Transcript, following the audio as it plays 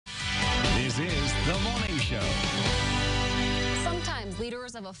Show. Sometimes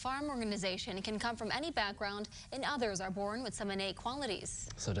leaders of a farm organization can come from any background, and others are born with some innate qualities.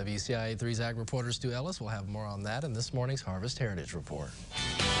 So WCIA 3's Ag reporter Stu Ellis will have more on that in this morning's Harvest Heritage Report.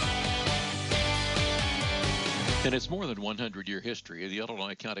 In its more than 100-year history, the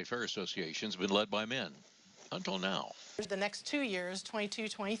Illinois County Fair Association has been led by men. Until now. The next 2 years,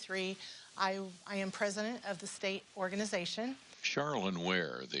 22-23, I am president of the state organization. Charlene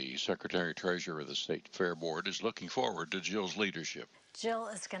Ware, the Secretary-Treasurer of the State Fair Board, is looking forward to Jill's leadership. Jill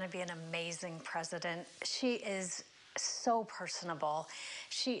is going to be an amazing president. She is so personable.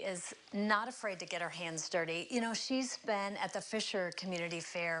 She is not afraid to get her hands dirty. You know, she's been at the Fisher Community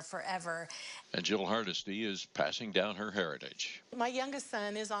Fair forever. And Jill Hardesty is passing down her heritage. My youngest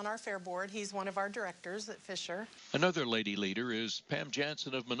son is on our fair board. He's one of our directors at Fisher. Another lady leader is Pam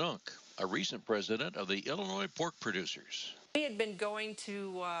Jansen of Minonk, a recent president of the Illinois Pork Producers. We had been going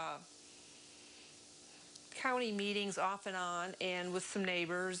to county meetings off and on and with some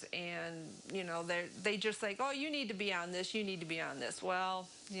neighbors, and you know, they just like, oh, you need to be on this, you need to be on this. Well,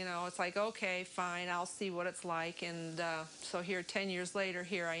 you know, it's like, okay, fine, I'll see what it's like. And so here 10 years later,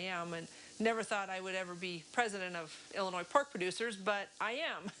 here I am, and never thought I would ever be president of Illinois Pork Producers, but I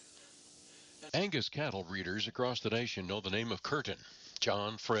am. Angus cattle breeders across the nation know the name of Curtin.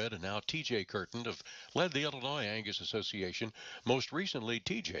 John, Fred, and now TJ Curtin have led the Illinois Angus Association, most recently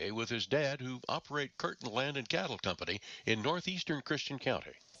TJ with his dad, who operate Curtin Land and Cattle Company in northeastern Christian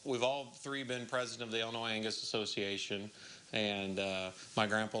County. We've all three been president of the Illinois Angus Association, and my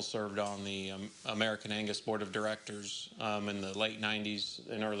grandpa served on the American Angus Board of Directors in the late 90s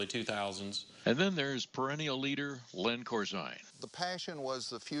and early 2000s. And then there's perennial leader Len Corzine. The passion was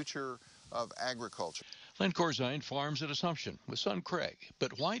the future of agriculture. Len Corzine farms at Assumption with son Craig.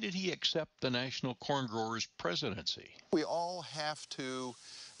 But why did he accept the National Corn Growers presidency? We all have to,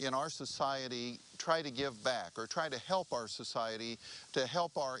 in our society, try to give back or try to help our society, to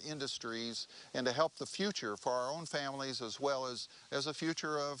help our industries, and to help the future for our own families as well as a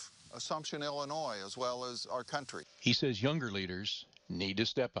future of Assumption, Illinois, as well as our country. He says younger leaders need to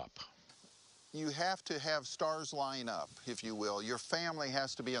step up. You have to have stars line up, if you will. Your family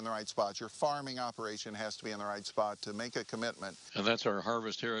has to be in the right spot. Your farming operation has to be in the right spot to make a commitment. And that's our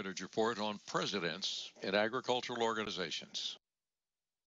Harvest Heritage Report on presidents in agricultural organizations.